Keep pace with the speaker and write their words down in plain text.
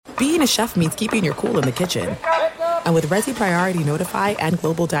being a chef means keeping your cool in the kitchen. And with Resi Priority Notify and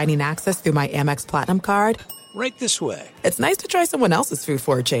Global Dining Access through my Amex Platinum card, right this way. It's nice to try someone else's food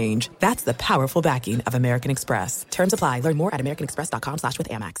for a change. That's the powerful backing of American Express. Terms apply. Learn more at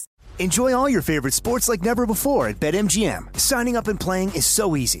americanexpress.com/withAmex. Enjoy all your favorite sports like never before at BetMGM. Signing up and playing is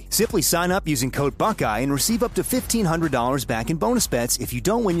so easy. Simply sign up using code Buckeye and receive up to $1,500 back in bonus bets if you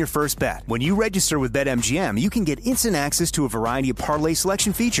don't win your first bet. When you register with BetMGM, you can get instant access to a variety of parlay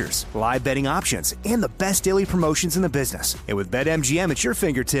selection features, live betting options, and the best daily promotions in the business. And with BetMGM at your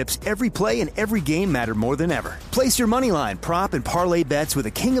fingertips, every play and every game matter more than ever. Place your moneyline, prop, and parlay bets with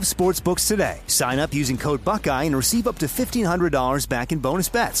the king of sportsbooks today. Sign up using code Buckeye and receive up to $1,500 back in bonus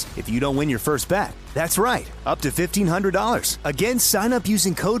bets if you don't win your first bet. That's right, up to $1,500. Again, sign up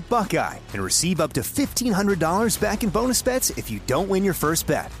using code Buckeye and receive up to $1,500 back in bonus bets if you don't win your first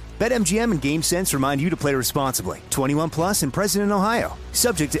bet. BetMGM and GameSense remind you to play responsibly. 21 plus and present in Ohio.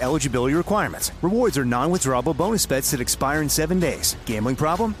 Subject to eligibility requirements. Rewards are non-withdrawable bonus bets that expire in 7 days. Gambling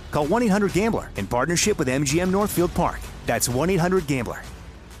problem? Call 1-800-GAMBLER in partnership with MGM Northfield Park. That's 1-800-GAMBLER.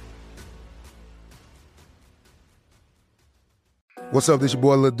 What's up, this your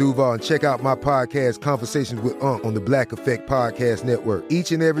boy Lil Duval, and check out my podcast, Conversations with Unc, on the Black Effect Podcast Network.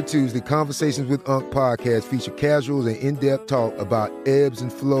 Each and every Tuesday, Conversations with Unc podcast feature casuals and in-depth talk about ebbs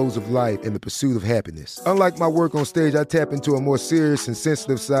and flows of life and the pursuit of happiness. Unlike my work on stage, I tap into a more serious and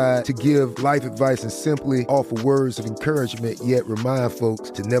sensitive side to give life advice and simply offer words of encouragement, yet remind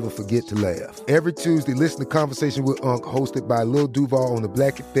folks to never forget to laugh. Every Tuesday, listen to Conversation with Unc, hosted by Lil Duval on the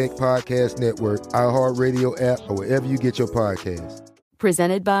Black Effect Podcast Network, iHeartRadio app, or wherever you get your podcasts.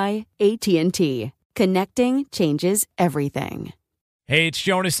 Presented by AT&T. Connecting changes everything. Hey, it's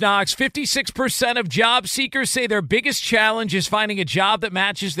Jonas Knox. 56% of job seekers say their biggest challenge is finding a job that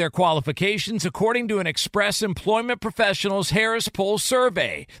matches their qualifications, according to an Express Employment Professionals Harris Poll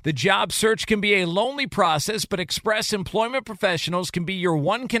survey. The job search can be a lonely process, but Express Employment Professionals can be your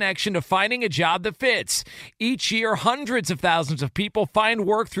one connection to finding a job that fits. Each year, hundreds of thousands of people find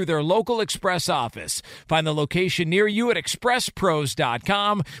work through their local Express office. Find the location near you at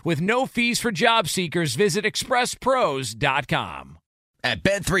expresspros.com. With no fees for job seekers, visit expresspros.com. At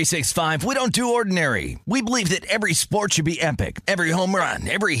Bet365, we don't do ordinary. We believe that every sport should be epic. Every home run,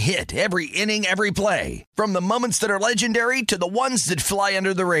 every hit, every inning, every play. From the moments that are legendary to the ones that fly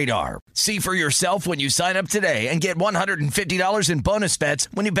under the radar. See for yourself when you sign up today and get $150 in bonus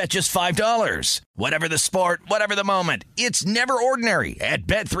bets when you bet just $5. Whatever the sport, whatever the moment, it's never ordinary at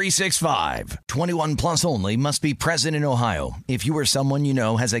Bet365. 21 plus only. Must be present in Ohio. If you or someone you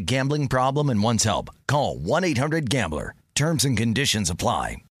know has a gambling problem and wants help, call 1-800-GAMBLER. Terms and conditions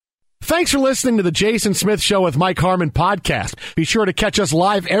apply. Thanks for listening to the Jason Smith Show with Mike Harmon podcast. Be sure to catch us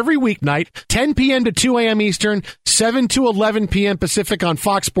live every weeknight, 10 p.m. to 2 a.m. Eastern, 7 to 11 p.m. Pacific on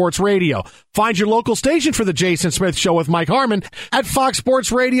Fox Sports Radio. Find your local station for the Jason Smith Show with Mike Harmon at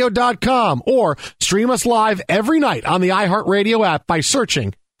foxsportsradio.com or stream us live every night on the iHeartRadio app by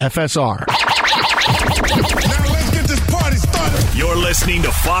searching FSR. Now let's get this party started. You're listening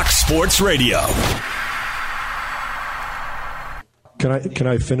to Fox Sports Radio. Can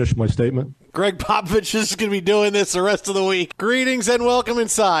I finish my statement? Greg Popovich is going to be doing this the rest of the week. Greetings and welcome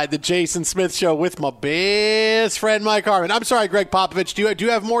inside the Jason Smith Show with my best friend Mike Harmon. I'm sorry, Greg Popovich. Do you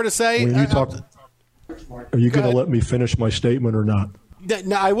have more to say? When you talk, are you going to let me finish my statement or not?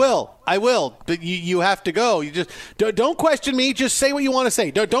 No, I will. But you have to go. You just don't question me. Just say what you want to say.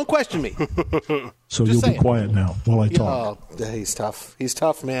 Don't question me. So you'll be quiet now while I talk. Oh, he's tough. He's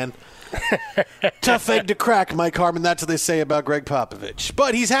tough, man. Tough egg to crack, Mike Harmon. That's what they say about Greg Popovich.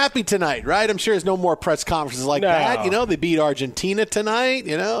 But he's happy tonight, right? I'm sure there's no more press conferences like that. You know, they beat Argentina tonight.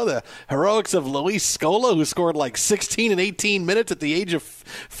 You know, the heroics of Luis Scola, who scored like 16 and 18 minutes at the age of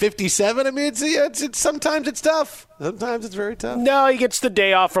 57. I mean, it's sometimes it's tough. Sometimes it's very tough. No, he gets the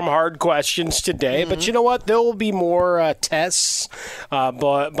day off from hard questions today. But you know what? There will be more tests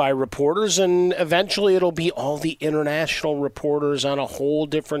by reporters, and eventually it'll be all the international reporters on a whole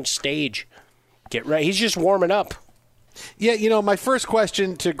different stage. Get ready. He's just warming up. Yeah, you know, my first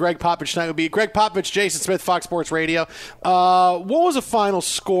question to Greg Popovich tonight would be, Greg Popovich, Jason Smith, Fox Sports Radio. What was the final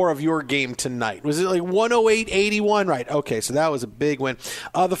score of your game tonight? Was it like 108-81? Right, okay, so that was a big win.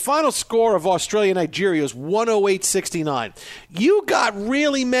 The final score of Australia-Nigeria was 108-69. You got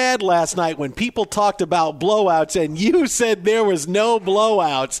really mad last night when people talked about blowouts, and you said there was no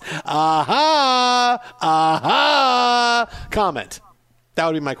blowouts. Comment. That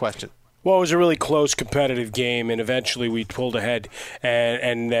would be my question. Well, it was a really close competitive game, and eventually we pulled ahead,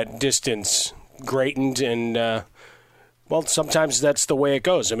 and that distance greatened, and, well, sometimes that's the way it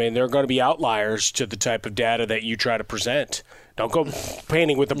goes. I mean, there are going to be outliers to the type of data that you try to present. Don't go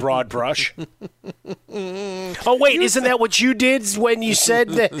painting with a broad brush. Oh, wait, isn't that what you did when you said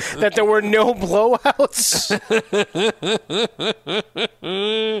that there were no blowouts?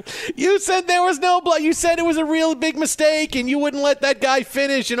 You said there was no blood. You said it was a real big mistake, and you wouldn't let that guy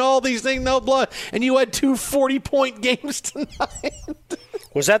finish, and all these things, no blood. And you had 2 40-point games tonight.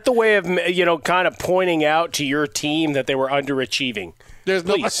 Was that the way of, kind of pointing out to your team that they were underachieving? There's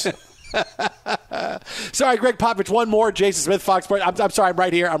no. Sorry, Greg Popovich. One more. Jason Smith, Fox Sports. I'm sorry. I'm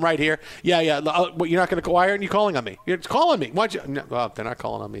right here. Yeah. You're not going to. Why aren't you calling on me? You're calling me. Why'd you? No, well, they're not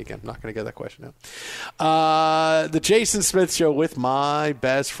calling on me again. I'm not going to get that question now. The Jason Smith Show with my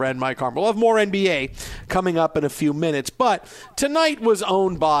best friend Mike Harmon. We'll have more NBA coming up in a few minutes, but tonight was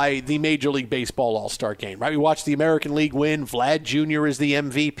owned by the Major League Baseball All-Star Game. Right? We watched the American League win. Vlad Jr. is the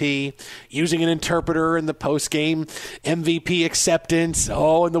MVP, using an interpreter in the post-game MVP acceptance.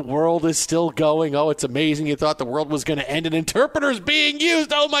 Oh, and the world is still going. Oh, it's amazing. You thought the world was going to end and interpreters being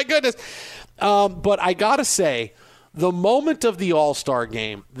used. Oh, my goodness. But I got to say, the moment of the All-Star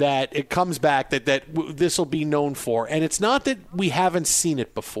game that it comes back that this will be known for, and it's not that we haven't seen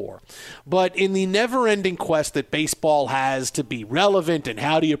it before, but in the never-ending quest that baseball has to be relevant and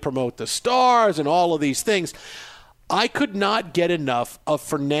how do you promote the stars and all of these things, I could not get enough of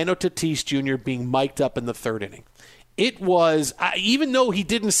Fernando Tatis Jr. being mic'd up in the third inning. It was, even though he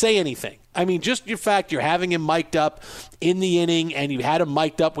didn't say anything, I mean, just your fact you're having him mic'd up in the inning and you had him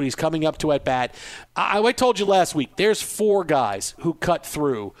mic'd up when he's coming up to at bat. I told you last week, there's 4 guys who cut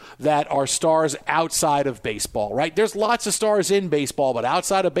through that are stars outside of baseball, right? There's lots of stars in baseball, but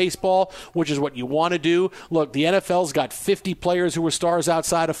outside of baseball, which is what you want to do. Look, the NFL's got 50 players who are stars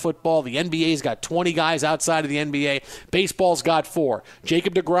outside of football. The NBA's got 20 guys outside of the NBA. Baseball's got 4.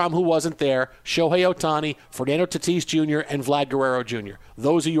 Jacob deGrom, who wasn't there, Shohei Ohtani, Fernando Tatis Jr., and Vlad Guerrero Jr.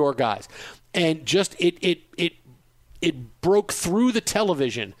 Those are your guys. And just it broke through the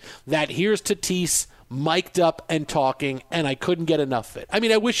television that here's Tatis mic'd up and talking, and I couldn't get enough of it. I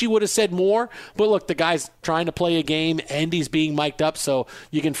mean, I wish he would have said more, but look, the guy's trying to play a game, and he's being mic'd up, so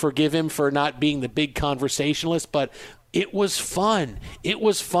you can forgive him for not being the big conversationalist, but it was fun. It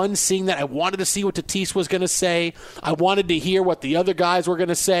was fun seeing that. I wanted to see what Tatis was going to say. I wanted to hear what the other guys were going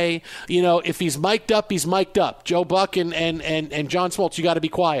to say. If he's mic'd up, he's mic'd up. Joe Buck and John Smoltz, you got to be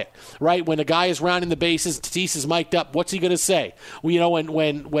quiet, right? When a guy is rounding the bases, Tatis is mic'd up. What's he going to say? Well,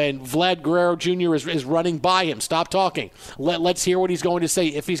 when Vlad Guerrero Jr. is running by him, stop talking. Let's hear what he's going to say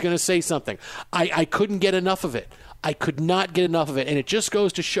if he's going to say something. I couldn't get enough of it. I could not get enough of it. And it just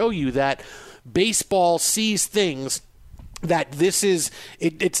goes to show you that baseball sees things that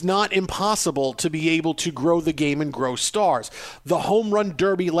it's not impossible to be able to grow the game and grow stars. The home run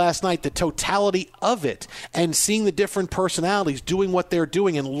derby last night, the totality of it, and seeing the different personalities doing what they're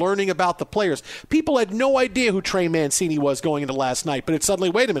doing and learning about the players. People had no idea who Trey Mancini was going into last night, but it's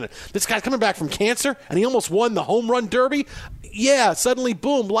suddenly, wait a minute, this guy's coming back from cancer and he almost won the home run derby? Yeah, suddenly,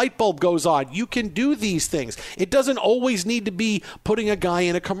 boom, light bulb goes on. You can do these things. It doesn't always need to be putting a guy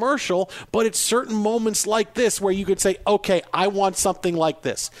in a commercial, but it's certain moments like this where you could say, okay, I want something like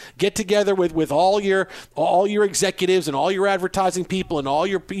this. Get together with all your executives and all your advertising people and all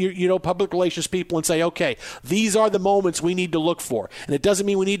your public relations people and say, okay, these are the moments we need to look for. And it doesn't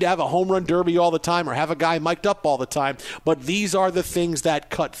mean we need to have a home run derby all the time or have a guy mic'd up all the time, but these are the things that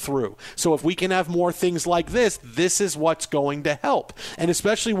cut through. So if we can have more things like this, this is what's going to help. And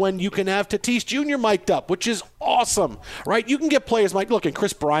especially when you can have Tatis Jr. mic'd up, which is awesome, right? You can get players mic'd. Look, and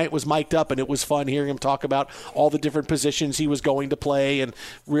Chris Bryant was mic'd up, and it was fun hearing him talk about all the different positions he was going to play, and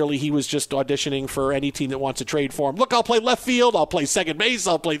really he was just auditioning for any team that wants to trade for him. Look, I'll play left field, I'll play second base,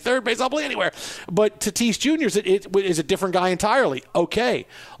 I'll play third base, I'll play anywhere. But Tatis Jr. is a different guy entirely. Okay,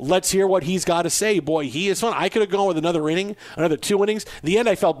 let's hear what he's got to say. Boy, he is fun. I could have gone with another 2 innings. In the end,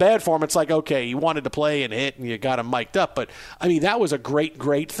 I felt bad for him. It's like, okay, you wanted to play and hit, and you got him mic'd up. But, I mean, that was a great,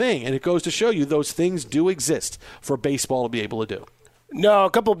 great thing. And it goes to show you those things do exist for baseball to be able to do. No, a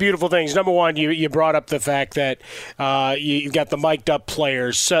couple of beautiful things. Number one, you brought up the fact that you've got the mic'd up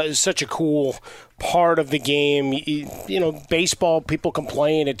players. Such a cool part of the game. Baseball, people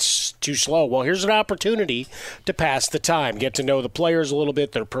complain it's too slow. Well, here's an opportunity to pass the time, get to know the players a little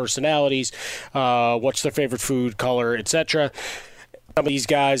bit, their personalities, what's their favorite food, color, etc. Some of these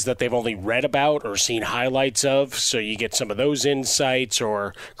guys that they've only read about or seen highlights of, so you get some of those insights.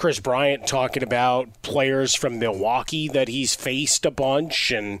 Or Chris Bryant talking about players from Milwaukee that he's faced a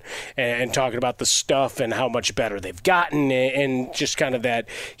bunch and talking about the stuff and how much better they've gotten, and just kind of that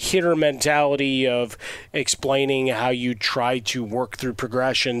hitter mentality of explaining how you try to work through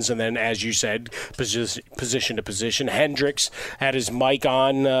progressions. And then, as you said, position to position. Hendricks had his mic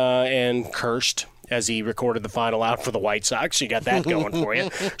on and cursed as he recorded the final out for the White Sox. So you got that going for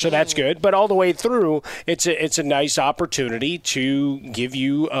you. So that's good. But all the way through, it's a nice opportunity to give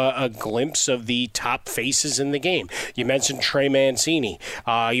you a glimpse of the top faces in the game. You mentioned Trey Mancini.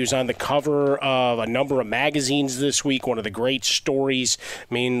 He was on the cover of a number of magazines this week, one of the great stories.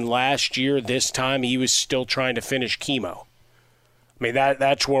 I mean, last year, this time, he was still trying to finish chemo. I mean,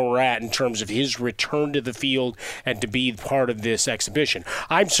 that's where we're at in terms of his return to the field and to be part of this exhibition.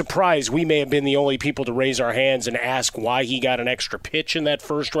 I'm surprised we may have been the only people to raise our hands and ask why he got an extra pitch in that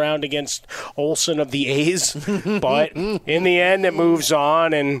first round against Olsen of the A's. But in the end, it moves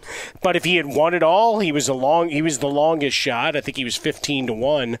on. But if he had won it all, he was the longest shot. I think he was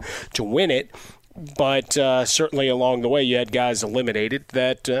 15-1 to win it. But certainly along the way, you had guys eliminated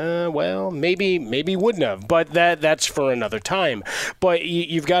that, maybe wouldn't have. But that's for another time. But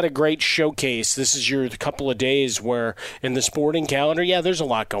you've got a great showcase. This is your couple of days where in the sporting calendar, there's a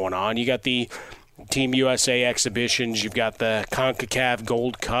lot going on. You got the Team USA exhibitions. You've got the CONCACAF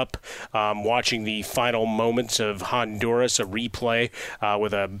Gold Cup, watching the final moments of Honduras, a replay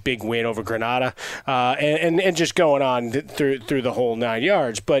with a big win over Grenada, and just going on through the whole 9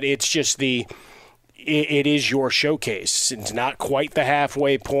 yards. But it's just it is your showcase. It's not quite the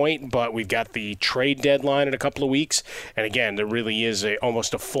halfway point, but we've got the trade deadline in a couple of weeks. And again, there really is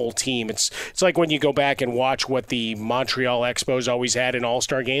almost a full team. It's like when you go back and watch what the Montreal Expos always had in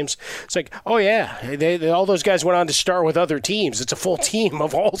All-Star games. It's like, oh yeah, all those guys went on to star with other teams. It's a full team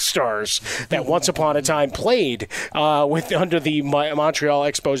of All-Stars that once upon a time played under the Montreal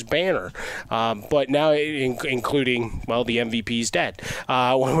Expos banner. But now including, the MVP's dead.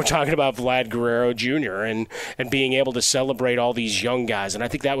 When we're talking about Vlad Guerrero Jr. and being able to celebrate all these young guys. And I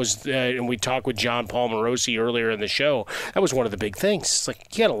think that was, and we talked with John Paul Morosi earlier in the show, that was one of the big things. It's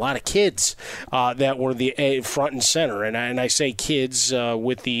like you had a lot of kids that were the front and center. And I say kids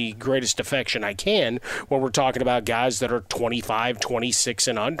with the greatest affection I can when we're talking about guys that are 25, 26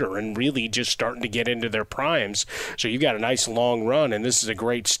 and under and really just starting to get into their primes. So you've got a nice long run, and this is a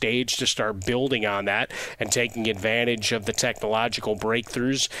great stage to start building on that and taking advantage of the technological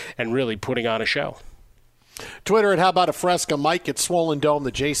breakthroughs and really putting on a show. Twitter at How About a Fresca. Mike at Swollen Dome,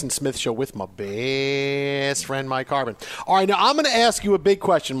 the Jason Smith Show with my best friend, Mike Harmon. All right, now I'm going to ask you a big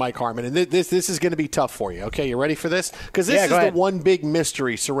question, Mike Harmon, and this is going to be tough for you. Okay, you ready for this? Because this is the one big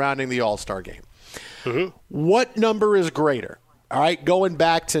mystery surrounding the All-Star game. Mm-hmm. What number is greater? All right, going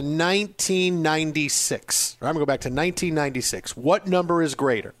back to 1996. I'm going to go back to 1996. What number is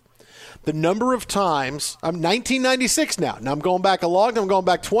greater? The number of times, I'm 1996 now. Now I'm going back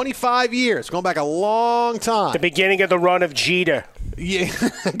 25 years, going back a long time. The beginning of the run of Jeter. Yeah,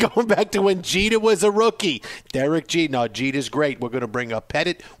 going back to when Jeter was a rookie. Derek Jeter. No, Jeter's great. We're going to bring up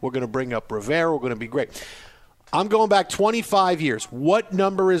Pettit. We're going to bring up Rivera. We're going to be great. I'm going back 25 years. What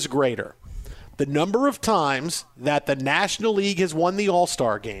number is greater? The number of times that the National League has won the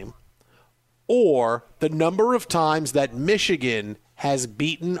All-Star game, or the number of times that Michigan has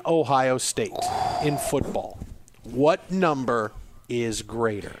beaten Ohio State in football. What number is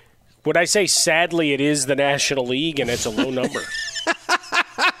greater? Would I say, sadly, it is the National League, and it's a low number?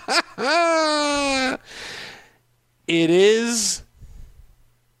 It is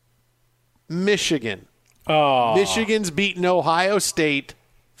Michigan. Oh. Michigan's beaten Ohio State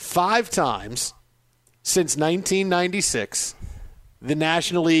 5 times since 1996. The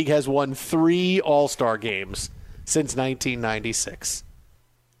National League has won 3 All-Star games since 1996.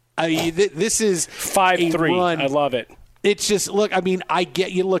 This is 5-3. I love it. It's just, look, I mean, I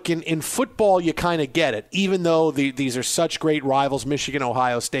get you. Look, in football, you kind of get it. Even though these are such great rivals, Michigan,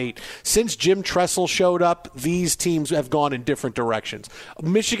 Ohio State, since Jim Tressel showed up, these teams have gone in different directions.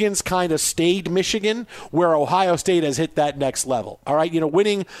 Michigan's kind of stayed Michigan, where Ohio State has hit that next level. All right,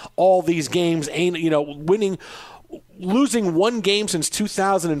 winning all these games ain't, losing one game since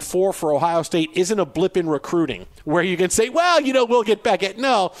 2004 for Ohio State isn't a blip in recruiting where you can say, well, we'll get back at.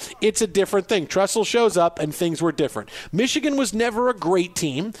 No, it's a different thing. Tressel shows up and things were different. Michigan was never a great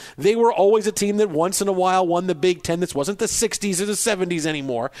team. They were always a team that once in a while won the Big Ten. This wasn't the 60s or the 70s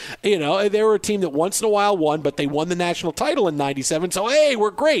anymore. They were a team that once in a while won, but they won the national title in 97. So, hey,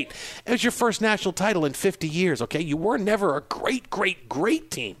 we're great. It was your first national title in 50 years, okay? You were never a great, great,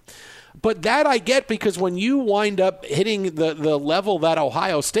 great team. But that I get, because when you wind up hitting the level that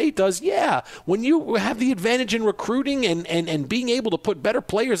Ohio State does, when you have the advantage in recruiting and being able to put better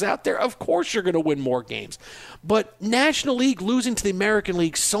players out there, of course you're going to win more games. But National League losing to the American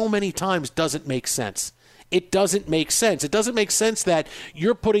League so many times doesn't make sense. it doesn't make sense. It doesn't make sense that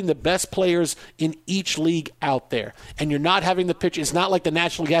you're putting the best players in each league out there, and you're not having the pitch. It's not like the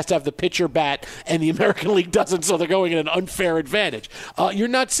National League has to have the pitcher bat, and the American League doesn't, so they're going at an unfair advantage. You're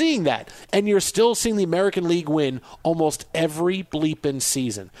not seeing that, and you're still seeing the American League win almost every bleeping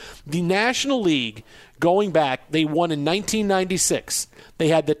season. The National League, going back, they won in 1996. They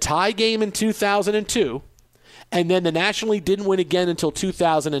had the tie game in 2002. And then the National League didn't win again until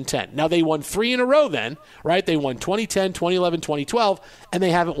 2010. Now, they won 3 in a row then, right? They won 2010, 2011, 2012, and they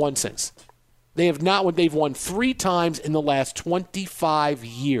haven't won since. They have not won. They've won 3 times in the last 25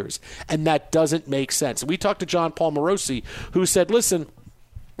 years, and that doesn't make sense. And we talked to John Paul Morosi, who said, listen,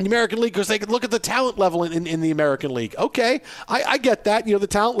 the American League, because they could look at the talent level in the American League. Okay, I get that. The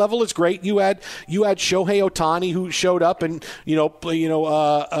talent level is great. You had Shohei Ohtani, who showed up and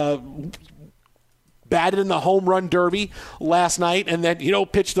batted in the home run derby last night and then,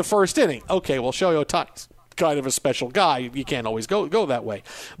 pitched the first inning. Okay, well, Shohei Ohtani's kind of a special guy. You can't always go that way.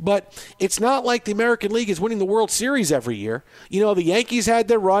 But it's not like the American League is winning the World Series every year. The Yankees had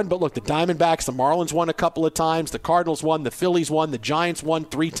their run, but look, the Diamondbacks, the Marlins won a couple of times. The Cardinals won. The Phillies won. The Giants won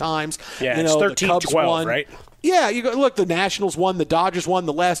 3 times. Yeah, it's 13-12, right? Yeah, look, the Nationals won, the Dodgers won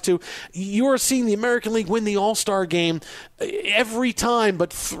the last 2. You're seeing the American League win the All-Star game every time,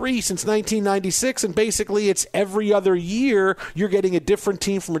 but 3 since 1996, and basically it's every other year you're getting a different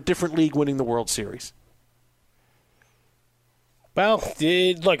team from a different league winning the World Series. Well,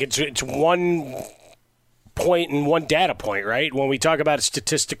 look, it's 1 point and 1 data point, right? When we talk about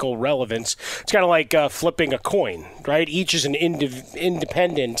statistical relevance, it's kind of like flipping a coin, right? Each is an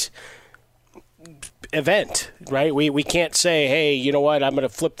independent event, right? We can't say, hey, you know what, I'm going to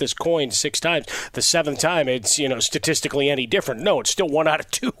flip this coin 6 times. The 7th time, it's statistically any different. No, it's still 1 out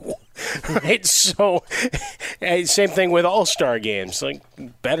of 2, right? So, same thing with All-Star games. Like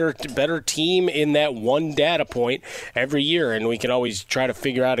better team in that 1 data point every year, and we can always try to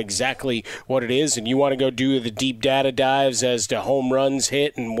figure out exactly what it is. And you want to go do the deep data dives as to home runs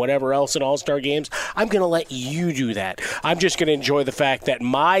hit and whatever else in All-Star games. I'm going to let you do that. I'm just going to enjoy the fact that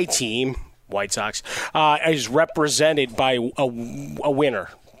my team, White Sox, is represented by a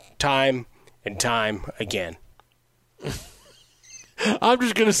winner time and time again. I'm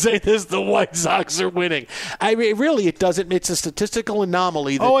just going to say this, the White Sox are winning. I mean, really, it's a statistical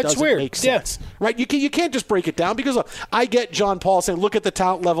anomaly that doesn't make sense. Yeah. Right? You can't just break it down because, look, I get John Paul saying, look at the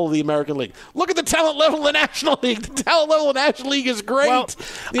talent level of the American League. Look at the talent level of the National League. The talent level of the National League is great. Well,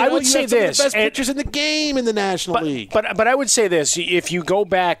 I would say this. Some of the best pitchers in the game in the National League. But I would say this. If you go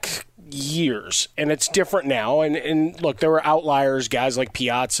back years, and it's different now, and look, there were outliers, guys like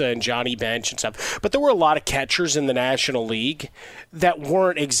Piazza and Johnny Bench and stuff, but there were a lot of catchers in the National League that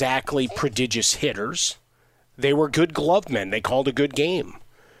weren't exactly prodigious hitters. They were good glove men. They called a good game.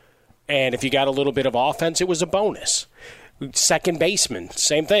 And if you got a little bit of offense, it was a bonus. Second baseman,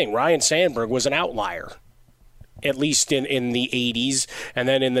 same thing. Ryan Sandberg was an outlier, at least in the 80s, and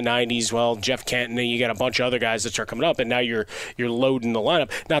then in the 90s, well, Jeff Kent, and you got a bunch of other guys that start coming up, and now you're loading the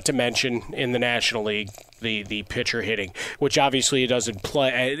lineup. Not to mention in the National League, the pitcher hitting, which obviously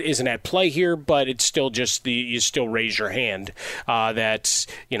isn't at play here, but it's still just you still raise your hand. That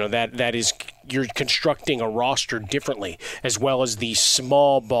is, you're constructing a roster differently, as well as the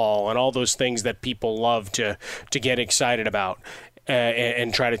small ball and all those things that people love to get excited about.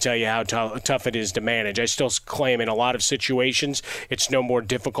 And try to tell you how tough it is to manage. I still claim in a lot of situations it's no more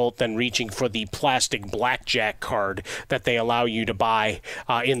difficult than reaching for the plastic blackjack card that they allow you to buy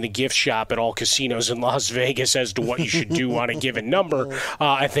in the gift shop at all casinos in Las Vegas as to what you should do on a given number.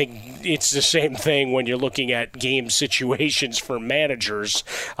 I think it's the same thing when you're looking at game situations for managers.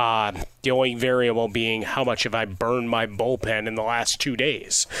 The only variable being how much have I burned my bullpen in the last 2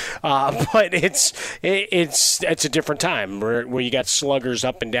 days. But it's a different time where you got sluggers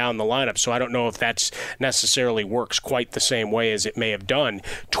up and down the lineup, so I don't know if that's necessarily works quite the same way as it may have done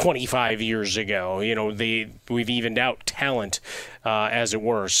 25 years ago. We've evened out talent, as it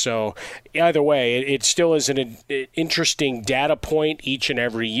were. So either way, it still is an interesting data point each and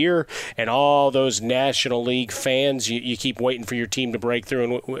every year, and all those National League fans, you keep waiting for your team to break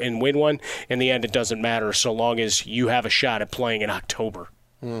through and win one. In the end, it doesn't matter so long as you have a shot at playing in October.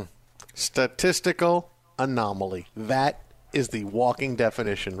 Statistical anomaly. That is the walking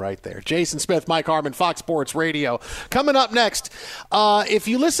definition right there. Jason Smith, Mike Harmon, Fox Sports Radio. Coming up next, if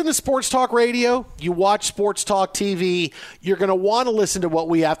you listen to Sports Talk Radio, you watch Sports Talk TV, you're going to want to listen to what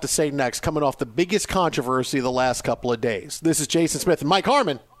we have to say next, coming off the biggest controversy of the last couple of days. This is Jason Smith and Mike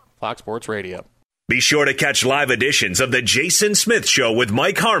Harmon, Fox Sports Radio. Be sure to catch live editions of The Jason Smith Show with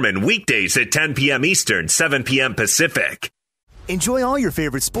Mike Harmon weekdays at 10 p.m. Eastern, 7 p.m. Pacific. Enjoy all your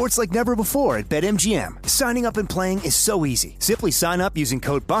favorite sports like never before at BetMGM. Signing up and playing is so easy. Simply sign up using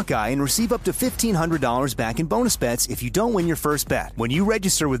code Buckeye and receive up to $1,500 back in bonus bets if you don't win your first bet. When you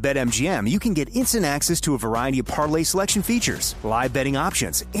register with BetMGM, you can get instant access to a variety of parlay selection features, live betting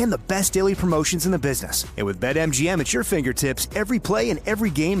options, and the best daily promotions in the business. And with BetMGM at your fingertips, every play and every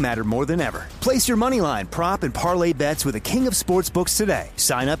game matter more than ever. Place your moneyline, prop, and parlay bets with the king of sportsbooks today.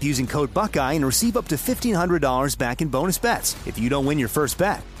 Sign up using code Buckeye and receive up to $1,500 back in bonus bets if you don't win your first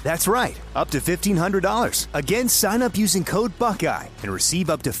bet. That's right, up to $1,500. Again, sign up using code Buckeye and receive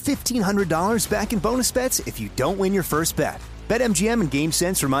up to $1,500 back in bonus bets if you don't win your first bet. BetMGM and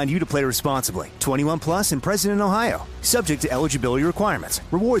GameSense remind you to play responsibly. 21 plus and present in Ohio. Subject to eligibility requirements.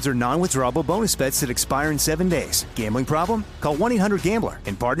 Rewards are non-withdrawable bonus bets that expire in 7 days. Gambling problem? Call 1-800-GAMBLER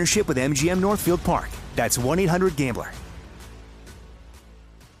in partnership with MGM Northfield Park. That's 1-800-GAMBLER.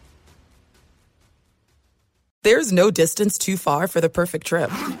 There's no distance too far for the perfect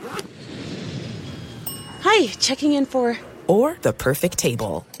trip. Hi, checking in for... Or the perfect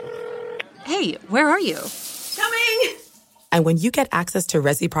table. Hey, where are you? Coming! And when you get access to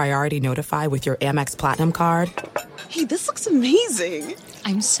Resi Priority Notify with your Amex Platinum card... Hey, this looks amazing!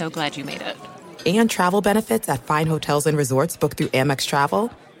 I'm so glad you made it. And travel benefits at fine hotels and resorts booked through Amex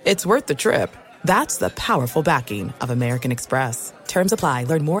Travel, it's worth the trip. That's the powerful backing of American Express. Terms apply.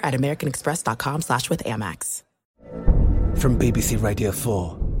 Learn more at americanexpress.com/withAmex. From BBC Radio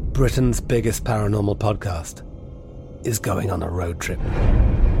 4, Britain's biggest paranormal podcast is going on a road trip.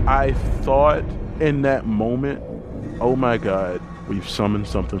 I thought in that moment, oh my God, we've summoned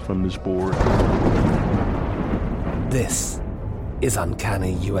something from this board. This is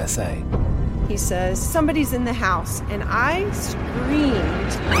Uncanny USA. He says, somebody's in the house, and I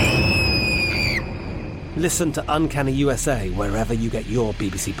screamed. Listen to Uncanny USA wherever you get your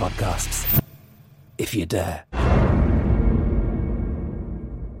BBC podcasts, if you dare.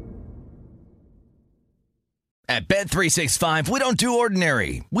 At Bet365, we don't do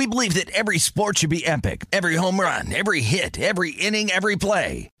ordinary. We believe that every sport should be epic. Every home run, every hit, every inning, every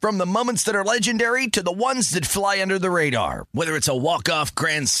play. From the moments that are legendary to the ones that fly under the radar. Whether it's a walk-off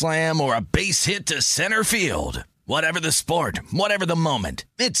grand slam or a base hit to center field. Whatever the sport, whatever the moment.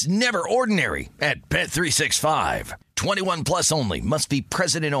 It's never ordinary at Bet365. 21 plus only. Must be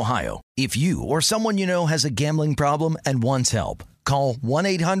present in Ohio. If you or someone you know has a gambling problem and wants help, call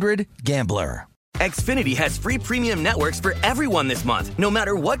 1-800-GAMBLER. Xfinity has free premium networks for everyone this month, no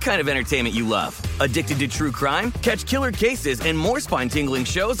matter what kind of entertainment you love. Addicted to true crime? Catch killer cases and more spine-tingling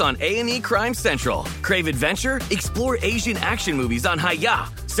shows on A&E Crime Central. Crave adventure? Explore Asian action movies on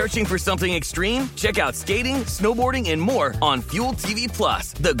Hi-YAH. Searching for something extreme? Check out skating, snowboarding, and more on Fuel TV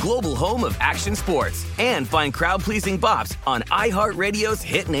Plus, the global home of action sports. And find crowd-pleasing bops on iHeartRadio's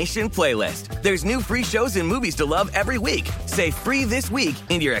Hit Nation playlist. There's new free shows and movies to love every week. Say free this week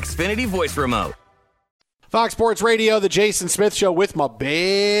in your Xfinity voice remote. Fox Sports Radio, the Jason Smith Show with my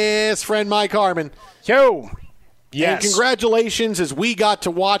best friend Mike Harmon. Yo, yes. And congratulations, as we got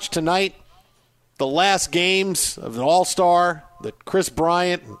to watch tonight the last games of the All-Star that Chris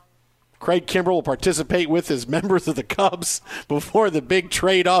Bryant and Craig Kimbrell will participate with as members of the Cubs before the big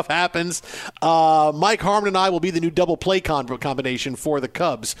trade-off happens. Mike Harmon and I will be the new double play combination for the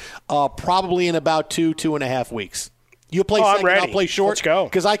Cubs probably in about 2.5 weeks. You play second, I'll play short. Let's go.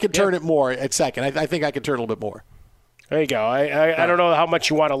 Because I could turn it more at second. I think I could turn it a little bit more. There you go. I don't know how much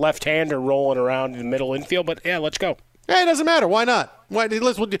you want a left-hander rolling around in the middle infield, but yeah, let's go. Hey, it doesn't matter. Why not? Got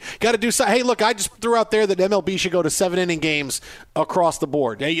to do something. Hey, look, I just threw out there that MLB should go to 7-inning games across the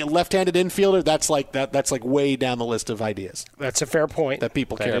board. Hey, left-handed infielder, that's like way down the list of ideas. That's a fair point. That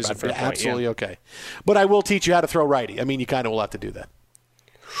people care about. Fair point, absolutely okay. But I will teach you how to throw righty. I mean, you kind of will have to do that.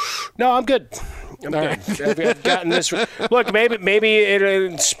 No, I'm good. I've gotten this. Look, maybe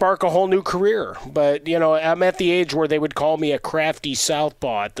it'll spark a whole new career. But, I'm at the age where they would call me a crafty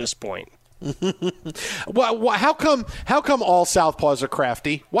southpaw at this point. Well, how come all southpaws are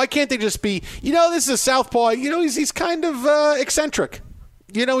crafty? Why can't they just be, this is a southpaw, he's kind of eccentric.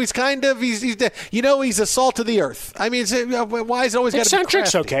 He's kind of he's a salt of the earth. I mean, why is it always got to be crafty?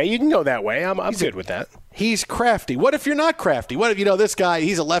 Eccentric's okay. You can go that way. I'm good with that. He's crafty. What if you're not crafty? What if this guy?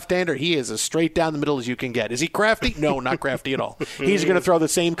 He's a left-hander. He is as straight down the middle as you can get. Is he crafty? No, not crafty at all. He's going to throw the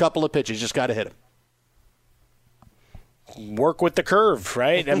same couple of pitches. Just got to hit him. Work with the curve,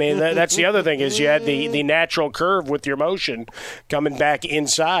 right? I mean, that's the other thing is you had the natural curve with your motion coming back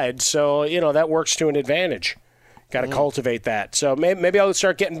inside. So that works to an advantage. Got to cultivate that. So maybe I'll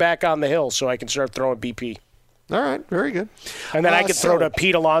start getting back on the hill so I can start throwing BP. All right, very good. And then I can throw to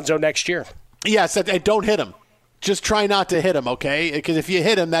Pete Alonso next year. Yes, and don't hit him. Just try not to hit him, okay? Because if you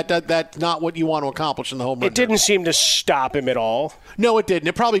hit him, that's not what you want to accomplish in the home run. It didn't seem to stop him at all. No, it didn't.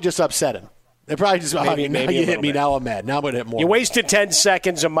 It probably just upset him. It probably just, maybe you hit me, now I'm mad. Now I'm going to hit more. You wasted 10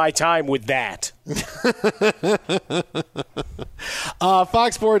 seconds of my time with that.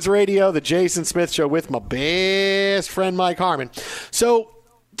 Fox Sports Radio, the Jason Smith Show with my best friend Mike Harmon. So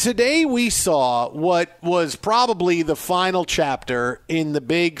today we saw what was probably the final chapter in the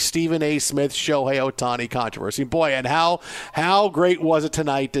big Stephen A. Smith Shohei Ohtani controversy. Boy, and how great was it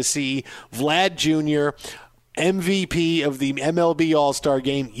tonight to see Vlad Jr., MVP of the MLB All-Star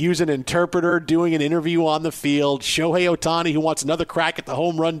Game, use an interpreter doing an interview on the field. Shohei Ohtani, who wants another crack at the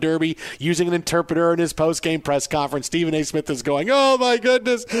home run derby, using an interpreter in his post-game press conference. Stephen A. Smith is going, oh, my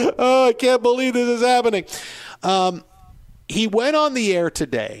goodness. Oh, I can't believe this is happening. He went on the air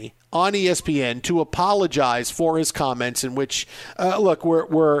today on ESPN to apologize for his comments in which, look,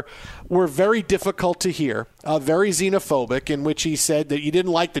 were very difficult to hear, very xenophobic, in which he said that you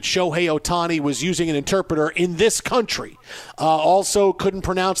didn't like that Shohei Ohtani was using an interpreter in this country. Also couldn't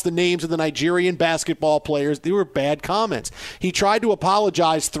pronounce the names of the Nigerian basketball players. They were bad comments. He tried to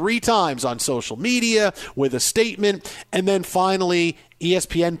apologize 3 times on social media with a statement, and then finally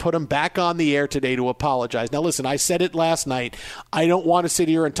ESPN put him back on the air today to apologize. Now, listen, I said it last night. I don't want to sit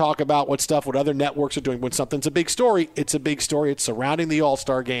here and talk about what other networks are doing. When something's a big story, it's a big story. It's surrounding the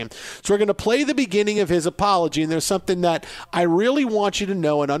All-Star Game. So we're going to play the beginning of his apology, and there's something that I really want you to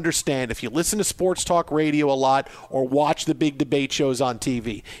know and understand if you listen to sports talk radio a lot or watch the big debate shows on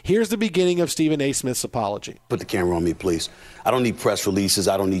TV. Here's the beginning of Stephen A. Smith's apology. Put the camera on me, please. I don't need press releases.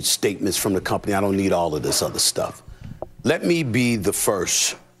 I don't need statements from the company. I don't need all of this other stuff. Let me be the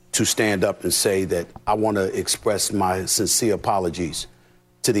first to stand up and say that I want to express my sincere apologies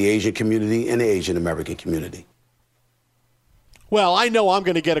to the Asian community and the Asian American community. Well, I know I'm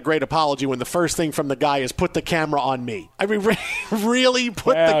going to get a great apology when the first thing from the guy is put the camera on me. I mean, really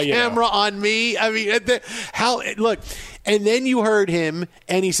put the camera on me? I mean, look, and then you heard him,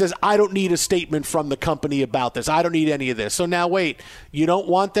 and he says, I don't need a statement from the company about this. I don't need any of this. So now, wait, you don't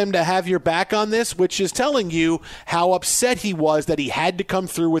want them to have your back on this, which is telling you how upset he was that he had to come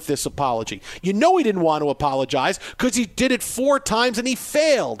through with this apology. You know he didn't want to apologize because he did it 4 times, and he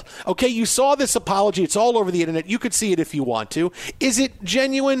failed. Okay, you saw this apology. It's all over the internet. You could see it if you want to. Is it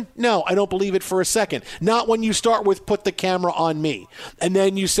genuine? No, I don't believe it for a second. Not when you start with put the camera on me, and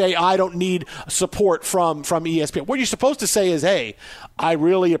then you say, I don't need support from ESPN. What you're supposed to say is, hey, I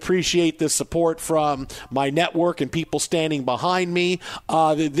really appreciate the support from my network and people standing behind me.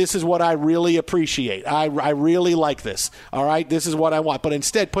 This is what I really appreciate. I really like this. All right, this is what I want. But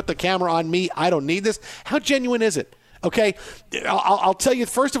instead, put the camera on me. I don't need this. How genuine is it? Okay, I'll tell you,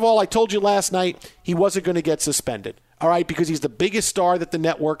 first of all, I told you last night he wasn't going to get suspended. All right, because he's the biggest star that the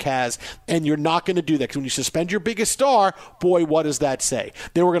network has, and you're not going to do that. Because when you suspend your biggest star, boy, what does that say?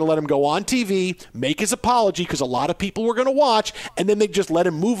 They were going to let him go on TV, make his apology, because a lot of people were going to watch, and then they just let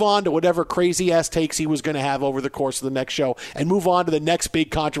him move on to whatever crazy-ass takes he was going to have over the course of the next show, and move on to the next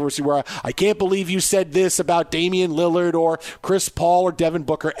big controversy where I can't believe you said this about Damian Lillard or Chris Paul or Devin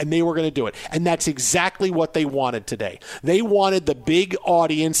Booker, and they were going to do it. And that's exactly what they wanted today. They wanted the big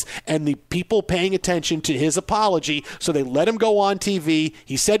audience and the people paying attention to his apology. So they let him go on TV.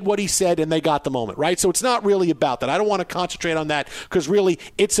 He said what he said, and they got the moment, right? So it's not really about that. I don't want to concentrate on that because really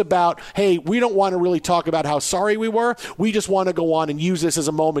it's about, hey, we don't want to really talk about how sorry we were. We just want to go on and use this as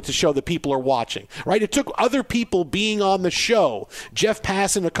a moment to show that people are watching, right? It took other people being on the show, Jeff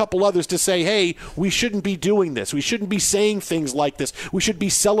Pass and a couple others, to say, hey, we shouldn't be doing this. We shouldn't be saying things like this. We should be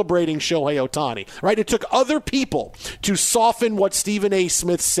celebrating Shohei Ohtani, right? It took other people to soften what Stephen A.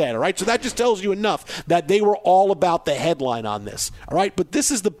 Smith said, all right? So that just tells you enough that they were all about the headline on this, all right? But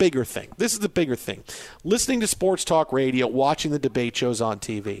this is the bigger thing. This is the bigger thing. Listening to sports talk radio, watching the debate shows on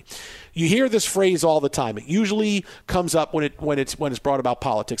TV, you hear this phrase all the time. It usually comes up when it's brought about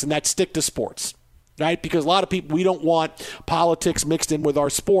politics, and that's stick to sports. Right? Because a lot of people, we don't want politics mixed in with our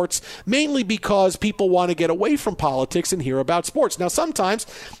sports, mainly because people want to get away from politics and hear about sports. Now, sometimes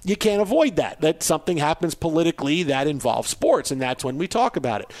you can't avoid that something happens politically that involves sports, and that's when we talk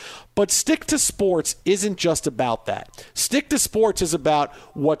about it. But stick to sports isn't just about that. Stick to sports is about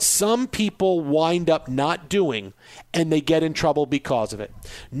what some people wind up not doing, and they get in trouble because of it.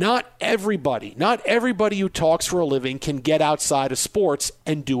 Not everybody who talks for a living can get outside of sports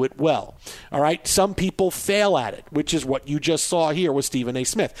and do it well. All right? Some people fail at it, which is what you just saw here with Stephen A.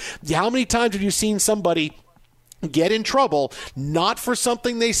 Smith. How many times have you seen somebody get in trouble, not for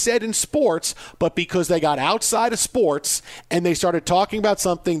something they said in sports, but because they got outside of sports and they started talking about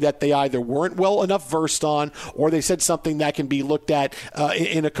something that they either weren't well enough versed on, or they said something that can be looked at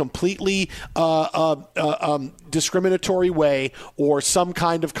in a completely discriminatory way or some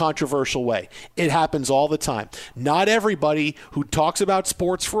kind of controversial way. It happens all the time. Not everybody who talks about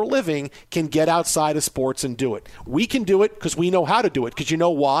sports for a living can get outside of sports and do it. We can do it because we know how to do it. Because you know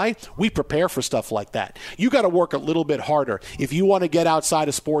why? We prepare for stuff like that. You got to work a little bit harder if you want to get outside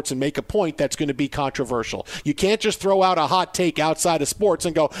of sports and make a point that's going to be controversial. You can't just throw out a hot take outside of sports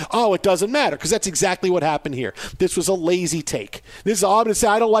and go, oh, it doesn't matter, because that's exactly what happened here. This was a lazy take. This is all I'm going to say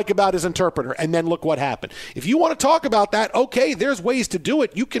I don't like about his interpreter, and then look what happened. If you want to talk about that, okay, there's ways to do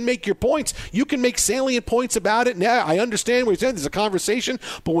it. You can make your points. You can make salient points about it. Now, I understand what you're saying. There's a conversation,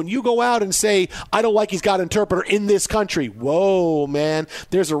 but when you go out and say, I don't like he's got an interpreter in this country, whoa, man,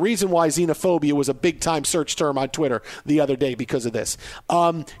 there's a reason why xenophobia was a big-time search term on Twitter the other day because of this.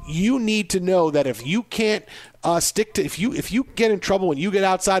 You need to know that if you can't stick to, if you get in trouble when you get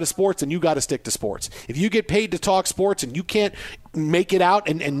outside of sports, then you got to stick to sports. If you get paid to talk sports and you can't make it out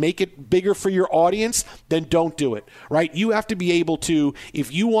and make it bigger for your audience, then don't do it, right? You have to be able to,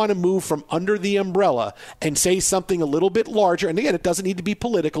 if you want to move from under the umbrella and say something a little bit larger, and again, it doesn't need to be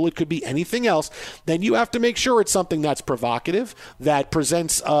political, it could be anything else, then you have to make sure it's something that's provocative, that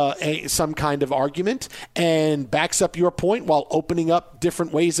presents some kind of argument and backs up your point while opening up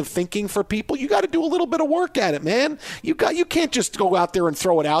different ways of thinking for people. You got to do a little bit of work at it, man. You can't just go out there and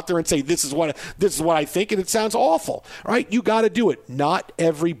throw it out there and say, this is what I think, and it sounds awful, right? You got to do it. Not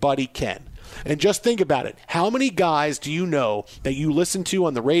everybody can. And just think about it. How many guys do you know that you listen to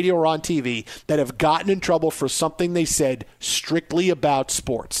on the radio or on TV that have gotten in trouble for something they said strictly about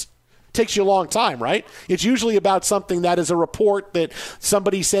sports? Takes you a long time, right? It's usually about something that is a report that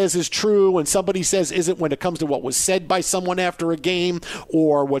somebody says is true and somebody says isn't when it comes to what was said by someone after a game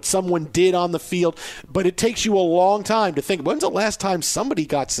or what someone did on the field. But it takes you a long time to think, when's the last time somebody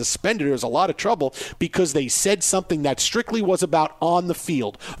got suspended? There was a lot of trouble because they said something that strictly was about on the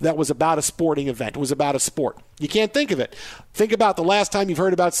field, that was about a sporting event, was about a sport. You can't think of it. Think about the last time you've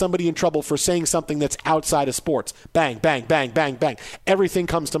heard about somebody in trouble for saying something that's outside of sports. Bang, bang, bang, bang, bang. Everything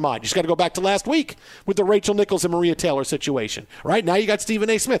comes to mind. You just got to go back to last week with the Rachel Nichols and Maria Taylor situation. Right? Now you got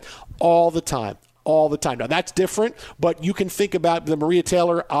Stephen A. Smith all the time. All the time. Now, that's different, but you can think about the Maria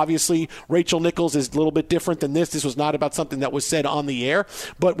Taylor. Obviously, Rachel Nichols is a little bit different than this. This was not about something that was said on the air.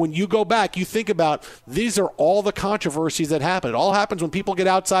 But when you go back, you think about these are all the controversies that happen. It all happens when people get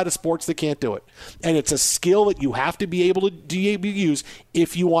outside of sports that can't do it. And it's a skill that you have to be able to use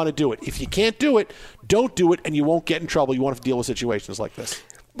if you want to do it. If you can't do it, don't do it, and you won't get in trouble. You won't have to deal with situations like this.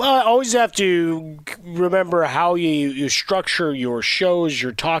 Well, I always have to remember how you structure your shows,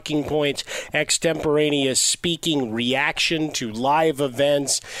 your talking points, extemporaneous speaking, reaction to live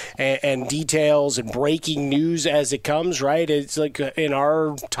events and details and breaking news as it comes, right? It's like in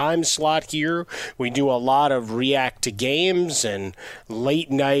our time slot here, we do a lot of react to games and late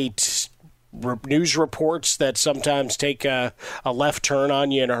night news reports that sometimes take a left turn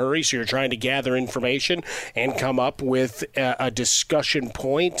on you in a hurry, so you're trying to gather information and come up with a discussion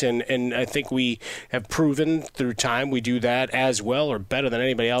point, and I think we have proven through time we do that as well or better than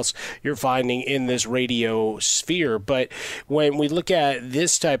anybody else you're finding in this radio sphere. But when we look at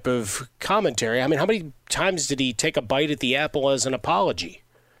this type of commentary, I mean, how many times did he take a bite at the apple as an apology?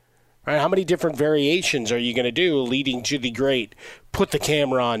 Right, how many different variations are you going to do leading to the great put the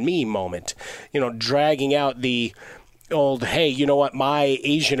camera on me moment? You know, dragging out the old, hey, you know what, my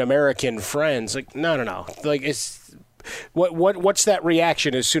Asian American friends. Like, no. Like, it's what's that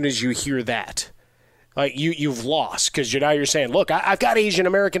reaction as soon as you hear that? Like, you've lost because now you're saying, look, I've got Asian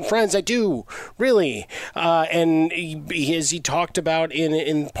American friends. I do, really. And as he talked about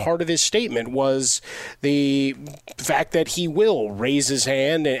in part of his statement was the fact that he will raise his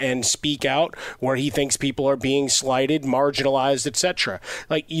hand and speak out where he thinks people are being slighted, marginalized, etc.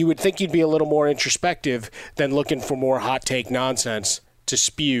 Like, you would think you'd be a little more introspective than looking for more hot take nonsense to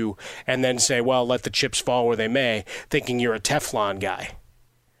spew and then say, well, let the chips fall where they may, thinking you're a Teflon guy.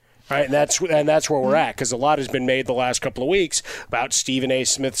 Right, and that's where we're at, because a lot has been made the last couple of weeks about Stephen A.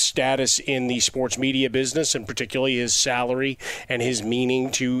 Smith's status in the sports media business, and particularly his salary and his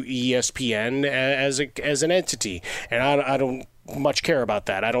meaning to ESPN as an entity. And I don't much care about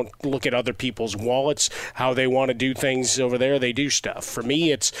that. I don't look at other people's wallets, how they want to do things over there. They do stuff. For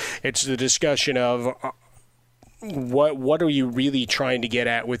me, it's the discussion of what are you really trying to get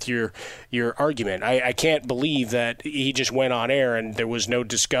at with your argument? I can't believe that he just went on air and there was no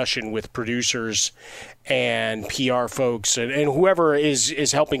discussion with producers and PR folks and whoever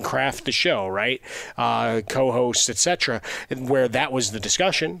is helping craft the show, right? Co-hosts, etc., where that was the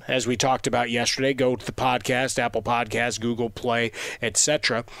discussion. As we talked about yesterday, go to the podcast, Apple Podcasts, Google Play,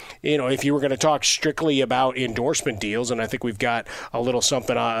 etc. If you were going to talk strictly about endorsement deals, and I think we've got a little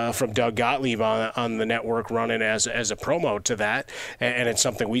something from Doug Gottlieb on the network running as a promo to that, and it's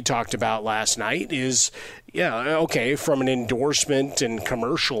something we talked about last night, is, okay, from an endorsement and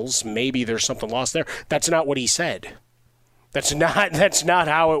commercials, maybe there's something lost there. That's not what he said. That's not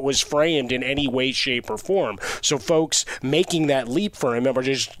how it was framed in any way, shape, or form. So folks making that leap for him are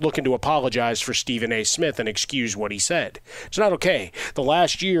just looking to apologize for Stephen A. Smith and excuse what he said. It's not okay. The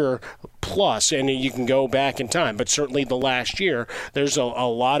last year plus, and you can go back in time, but certainly the last year, there's a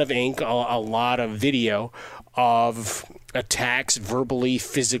lot of ink, a lot of video of attacks verbally,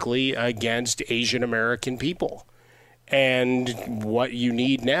 physically against Asian American people. And what you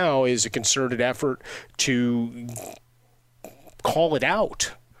need now is a concerted effort to call it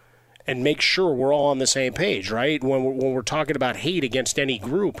out and make sure we're all on the same page, right? When we're talking about hate against any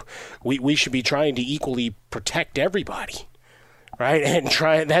group, we should be trying to equally protect everybody, right?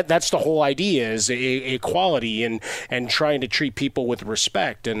 And that's the whole idea, is equality and trying to treat people with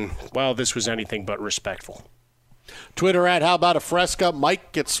respect. And, well, this was anything but respectful. Twitter at How About a Fresca.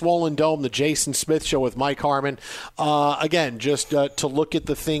 Mike gets Swollen Dome, the Jason Smith Show with Mike Harmon. Again, just to look at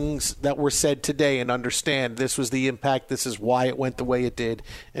the things that were said today and understand this was the impact, this is why it went the way it did,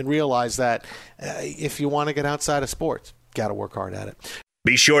 and realize that if you want to get outside of sports, got to work hard at it.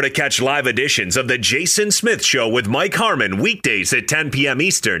 Be sure to catch live editions of the Jason Smith Show with Mike Harmon weekdays at 10 p.m.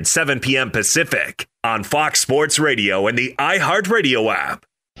 Eastern, 7 p.m. Pacific on Fox Sports Radio and the iHeartRadio app.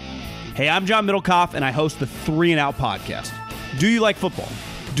 Hey, I'm John Middlecoff, and I host the 3 and Out podcast. Do you like football?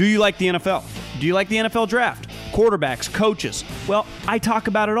 Do you like the NFL? Do you like the NFL draft? Quarterbacks, coaches? Well, I talk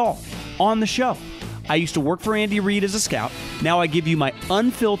about it all on the show. I used to work for Andy Reid as a scout. Now I give you my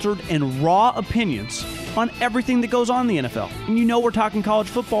unfiltered and raw opinions on everything that goes on in the NFL. And you know we're talking college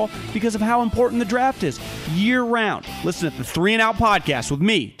football because of how important the draft is year-round. Listen to the 3 and Out podcast with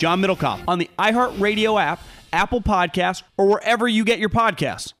me, John Middlecoff, on the iHeartRadio app, Apple Podcasts, or wherever you get your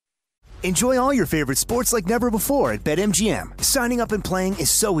podcasts. Enjoy all your favorite sports like never before at BetMGM. Signing up and playing is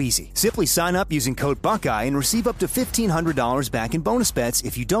so easy. Simply sign up using code Buckeye and receive up to $1,500 back in bonus bets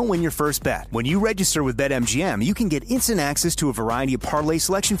if you don't win your first bet. When you register with BetMGM, you can get instant access to a variety of parlay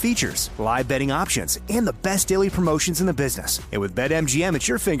selection features, live betting options, and the best daily promotions in the business. And with BetMGM at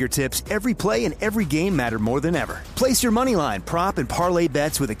your fingertips, every play and every game matter more than ever. Place your moneyline, prop, and parlay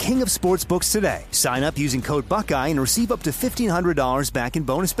bets with the king of sportsbooks today. Sign up using code Buckeye and receive up to $1,500 back in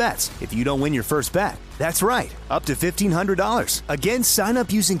bonus bets if you don't win your first bet. That's right, up to $1,500. Again, sign up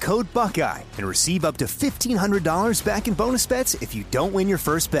using code Buckeye and receive up to $1,500 back in bonus bets if you don't win your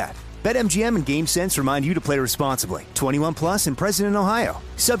first bet. BetMGM and GameSense remind you to play responsibly. 21 plus and present in Ohio.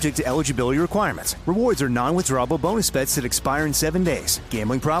 Subject to eligibility requirements. Rewards are non-withdrawable bonus bets that expire in 7 days.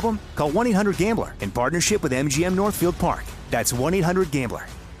 Gambling problem? Call 1-800-GAMBLER in partnership with MGM Northfield Park. That's 1-800-GAMBLER.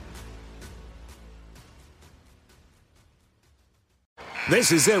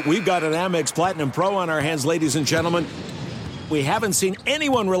 This is it. We've got an Amex Platinum Pro on our hands, ladies and gentlemen. We haven't seen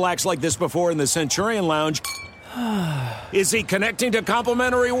anyone relax like this before in the Centurion Lounge. Is he connecting to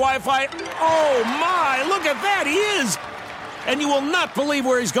complimentary Wi-Fi? Oh, my! Look at that! He is! And you will not believe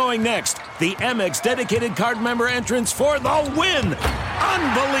where he's going next. The Amex dedicated card member entrance for the win!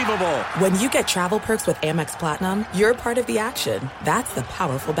 Unbelievable! When you get travel perks with Amex Platinum, you're part of the action. That's the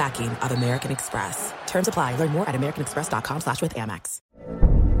powerful backing of American Express. Terms apply. Learn more at americanexpress.com/withAmex.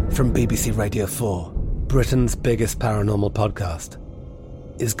 From BBC Radio 4, Britain's biggest paranormal podcast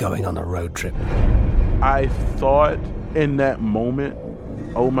is going on a road trip. I thought in that moment,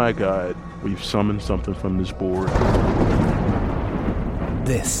 oh my God, we've summoned something from this board.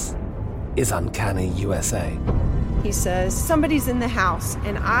 This is Uncanny USA. He says, somebody's in the house,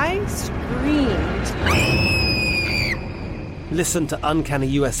 and I screamed. Listen to Uncanny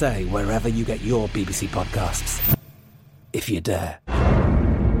USA wherever you get your BBC podcasts, if you dare.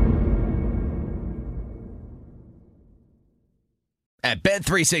 At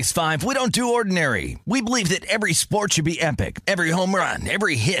Bet365, we don't do ordinary. We believe that every sport should be epic. Every home run,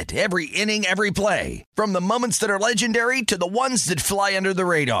 every hit, every inning, every play. From the moments that are legendary to the ones that fly under the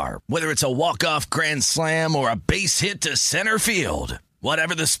radar. Whether it's a walk-off grand slam or a base hit to center field.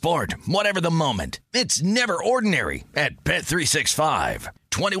 Whatever the sport, whatever the moment. It's never ordinary at Bet365.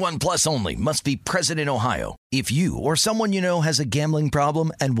 21 plus only. Must be present in Ohio. If you or someone you know has a gambling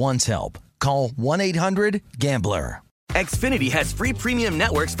problem and wants help, Call 1-800-GAMBLER. Xfinity has free premium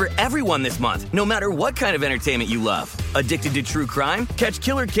networks for everyone this month, no matter what kind of entertainment you love. Addicted to true crime? Catch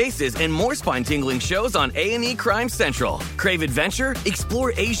killer cases and more spine-tingling shows on A&E Crime Central. Crave adventure?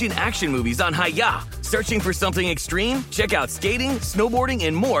 Explore Asian action movies on Hi-YAH. Searching for something extreme? Check out skating, snowboarding,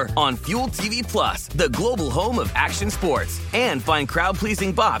 and more on Fuel TV Plus, the global home of action sports. And find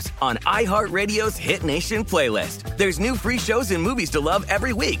crowd-pleasing bops on iHeartRadio's Hit Nation playlist. There's new free shows and movies to love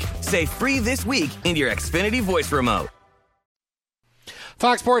every week. Say free this week in your Xfinity voice remote.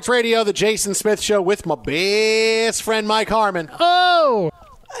 Fox Sports Radio, the Jason Smith Show with my best friend Mike Harmon. Oh!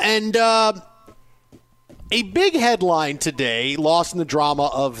 And a big headline today, lost in the drama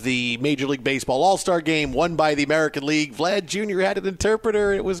of the Major League Baseball All-Star Game, won by the American League. Vlad Jr. had an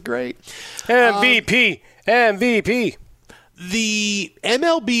interpreter. It was great. MVP. The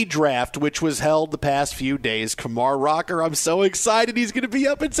MLB draft, which was held the past few days, Kumar Rocker, I'm so excited he's going to be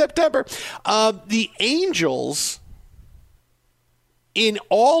up in September. The Angels, in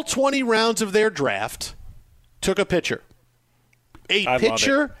all 20 rounds of their draft, took a pitcher. A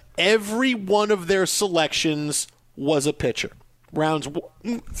pitcher, every one of their selections was a pitcher. Rounds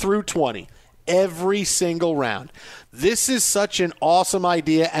through 20. Every single round. This is such an awesome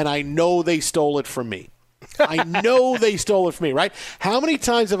idea, and I know they stole it from me. I know they stole it from me, right? How many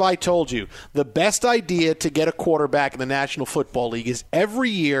times have I told you the best idea to get a quarterback in the National Football League is every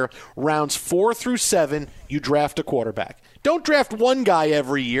year, rounds 4 through 7, you draft a quarterback. Don't draft one guy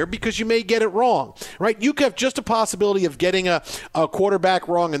every year because you may get it wrong, right? You have just a possibility of getting a quarterback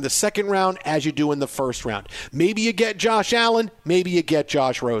wrong in the second round as you do in the first round. Maybe you get Josh Allen, maybe you get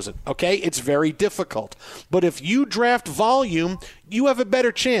Josh Rosen, okay? It's very difficult. But if you draft volume, you have a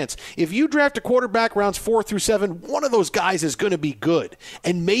better chance. If you draft a quarterback rounds 4 through 7, one of those guys is going to be good.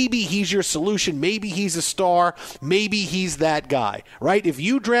 And maybe he's your solution. Maybe he's a star. Maybe he's that guy, right? If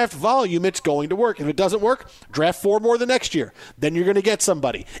you draft volume, it's going to work. If it doesn't work, draft 4 more the next year. Then you're going to get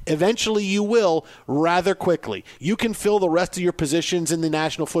somebody. Eventually you will, rather quickly. You can fill the rest of your positions in the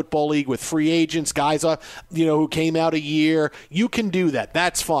National Football League with free agents, guys who came out a year. You can do that.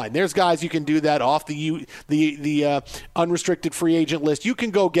 That's fine. There's guys you can do that off the unrestricted free agent list. You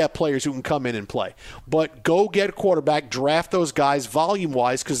can go get players who can come in and play. But go get a quarterback, draft those guys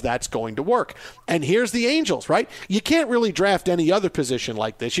volume-wise because that's going to work. And here's the Angels, right? You can't really draft any other position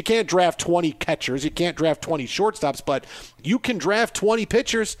like this. You can't draft 20 catchers. You can't draft 20 shortstops, but you can draft 20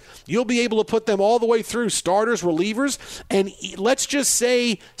 pitchers. You'll be able to put them all the way through, starters, relievers, and let's just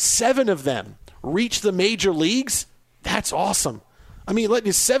say 7 of them reach the major leagues. That's awesome. I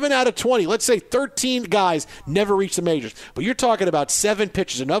mean, 7 out of 20. Let's say 13 guys never reach the majors. But you're talking about 7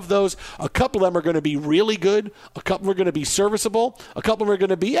 pitchers. And of those, a couple of them are going to be really good. A couple are going to be serviceable. A couple of them are going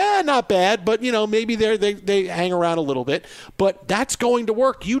to be, not bad. But, maybe they hang around a little bit. But that's going to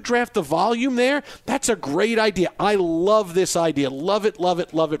work. You draft the volume there. That's a great idea. I love this idea. Love it, love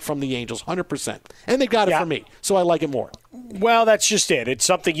it, love it from the Angels. 100%. And they got it from me. So I like it more. Well, that's just it. It's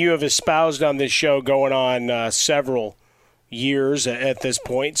something you have espoused on this show going on several years at this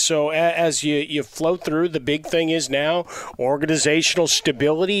point. So as you float through, the big thing is now organizational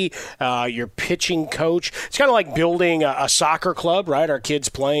stability, your pitching coach. It's kind of like building a soccer club, right? Our kids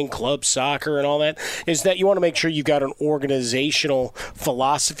playing club soccer and all that, is that you want to make sure you've got an organizational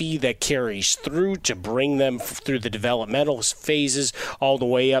philosophy that carries through to bring them through the developmental phases all the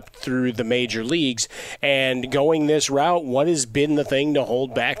way up through the major leagues. And going this route, what has been the thing to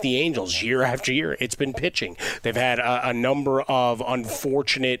hold back the Angels year after year? It's been pitching. They've had a number of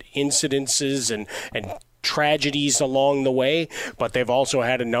unfortunate incidences and tragedies along the way, but they've also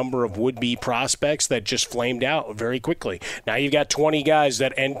had a number of would-be prospects that just flamed out very quickly. Now you've got 20 guys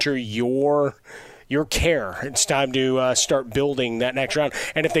that enter your care. It's time to start building that next round.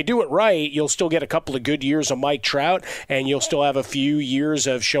 And if they do it right, you'll still get a couple of good years of Mike Trout, and you'll still have a few years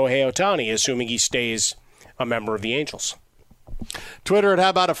of Shohei Ohtani, assuming he stays a member of the Angels. Twitter at How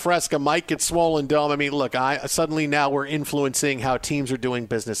About a Fresca, Mike gets Swollen Dome. I mean, look, suddenly now we're influencing how teams are doing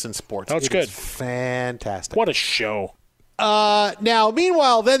business in sports. That's good. Fantastic. What a show. Now,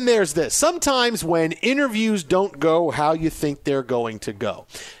 meanwhile, then there's this. Sometimes when interviews don't go how you think they're going to go.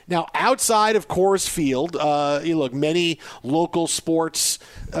 Now, outside of Coors Field, many local sports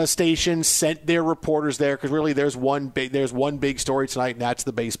stations sent their reporters there because really there's one big story tonight, and that's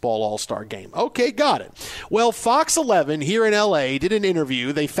the baseball All-Star Game. Okay, got it. Well, Fox 11 here in L.A. did an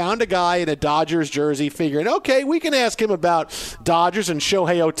interview. They found a guy in a Dodgers jersey figuring, okay, we can ask him about Dodgers and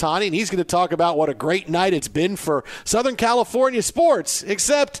Shohei Ohtani, and he's going to talk about what a great night it's been for Southern California sports,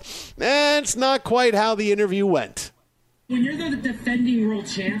 except it's not quite how the interview went. When you're the defending world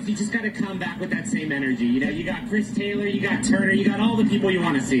champs, you just got to come back with that same energy. You know, you got Chris Taylor, you got Turner, you got all the people you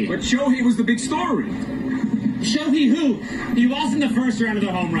want to see. But Shohei was the big story. Shohei who? He lost in the first round of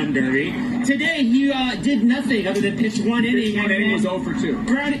the home run derby. Today, he did nothing other than pitch one inning. One inning was 0 for 2.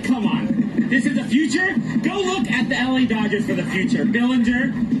 Granted, come on. This is the future? Go look at the LA Dodgers for the future.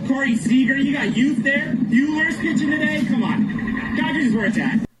 Billinger, Corey Seager, you got youth there. Buehler's pitching today. Come on. Dodgers is where it's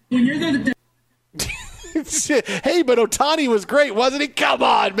at. When you're the Hey, but Ohtani was great, wasn't he? Come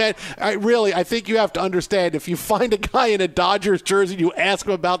on, man. I think you have to understand, if you find a guy in a Dodgers jersey and you ask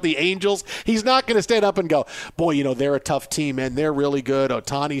him about the Angels, he's not going to stand up and go, boy, they're a tough team, man. They're really good.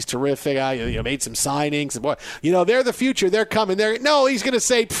 Ohtani's terrific. I made some signings. Boy, they're the future. They're coming. No, he's going to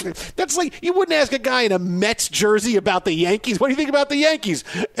say, that's like, you wouldn't ask a guy in a Mets jersey about the Yankees. What do you think about the Yankees?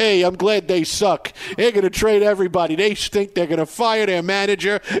 Hey, I'm glad they suck. They're going to trade everybody. They think they're going to fire their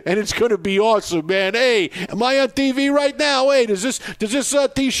manager, and it's going to be awesome, man. Hey, am I on TV right now? Hey, does this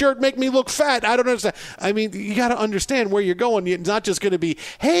T-shirt make me look fat? I don't understand. I mean, you got to understand where you're going. It's not just going to be,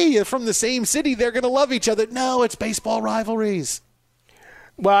 hey, you're from the same city, they're going to love each other. No, it's baseball rivalries.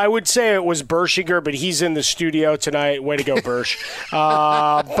 Well, I would say it was Bershiger, but he's in the studio tonight. Way to go, Bersh.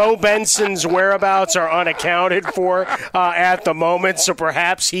 Bo Benson's whereabouts are unaccounted for at the moment, so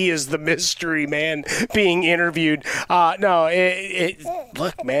perhaps he is the mystery man being interviewed.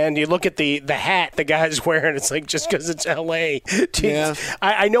 Look, man, you look at the hat the guy's wearing, it's like just because it's L.A. Yeah.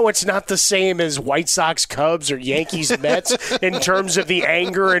 I know it's not the same as White Sox, Cubs, or Yankees, Mets in terms of the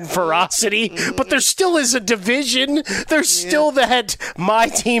anger and ferocity, but there still is a division. There's still that my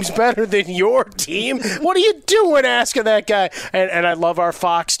team's better than your team. What are you doing asking that guy? And I love our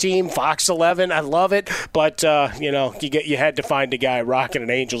Fox team, Fox 11. I love it. But, you had to find a guy rocking an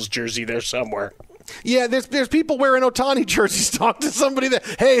Angels jersey there somewhere. Yeah, there's people wearing Ohtani jerseys. Talk to somebody that,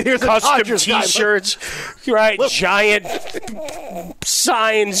 hey, here's a Dodgers guy. Custom T-shirts, right? Look. Giant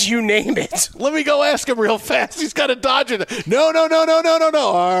signs, you name it. Let me go ask him real fast. He's got a Dodger. No.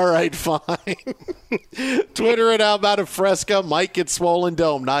 All right, fine. Twitter it out about a Fresca might get swollen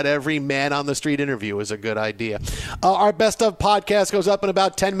dome. Not every man on the street interview is a good idea. Our Best Of podcast goes up in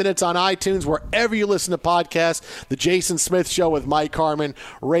about 10 minutes on iTunes, wherever you listen to podcasts. The Jason Smith Show with Mike Harmon.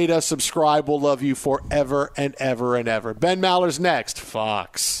 Rate us, subscribe. We'll love you forever and ever and ever. Ben Maller's next.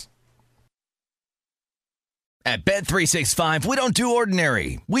 Fox. At Bet365, we don't do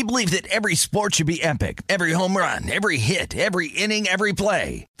ordinary. We believe that every sport should be epic. Every home run, every hit, every inning, every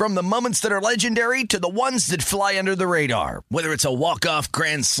play. From the moments that are legendary to the ones that fly under the radar. Whether it's a walk-off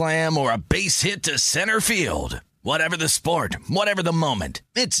grand slam or a base hit to center field. Whatever the sport, whatever the moment.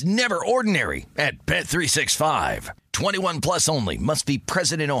 It's never ordinary at Bet365. 21 plus only. Must be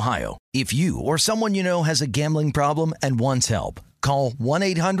present in Ohio. If you or someone you know has a gambling problem and wants help, call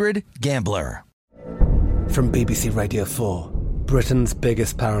 1-800-GAMBLER. From BBC Radio 4, Britain's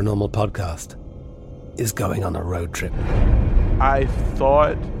biggest paranormal podcast is going on a road trip. I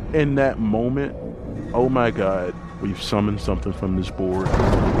thought in that moment, oh my God, we've summoned something from this board.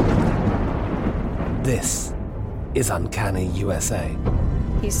 This is Uncanny USA.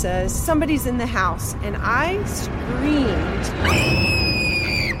 He says, somebody's in the house, and I screamed.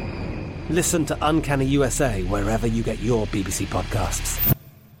 Listen to Uncanny USA wherever you get your BBC podcasts,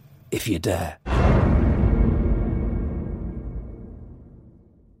 if you dare.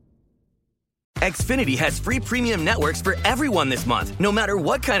 Xfinity has free premium networks for everyone this month, no matter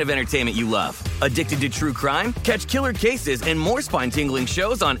what kind of entertainment you love. Addicted to true crime? Catch killer cases and more spine-tingling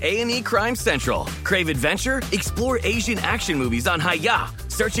shows on A&E Crime Central. Crave adventure? Explore Asian action movies on Hi-YAH.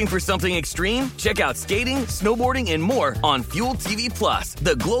 Searching for something extreme? Check out skating, snowboarding, and more on Fuel TV Plus,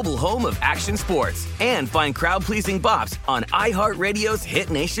 the global home of action sports. And find crowd-pleasing bops on iHeartRadio's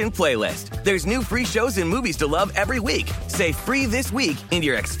Hit Nation playlist. There's new free shows and movies to love every week. Say free this week in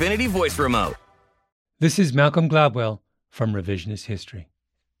your Xfinity voice remote. This is Malcolm Gladwell from Revisionist History.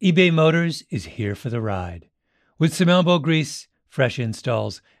 eBay Motors is here for the ride. With some elbow grease, fresh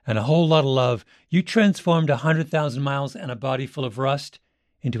installs, and a whole lot of love, you transformed 100,000 miles and a body full of rust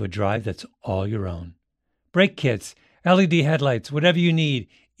into a drive that's all your own. Brake kits, LED headlights, whatever you need,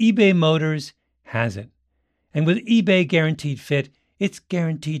 eBay Motors has it. And with eBay Guaranteed Fit, it's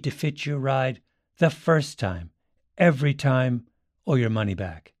guaranteed to fit your ride the first time, every time, or your money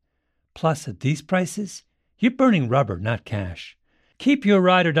back. Plus, at these prices, you're burning rubber, not cash. Keep your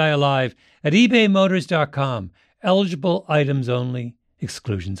ride or die alive at ebaymotors.com. Eligible items only.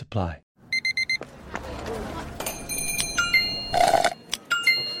 Exclusions apply.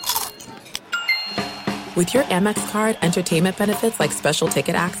 With your Amex card, entertainment benefits like special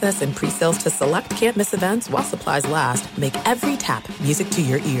ticket access and pre-sales to select can't-miss events while supplies last make every tap music to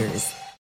your ears.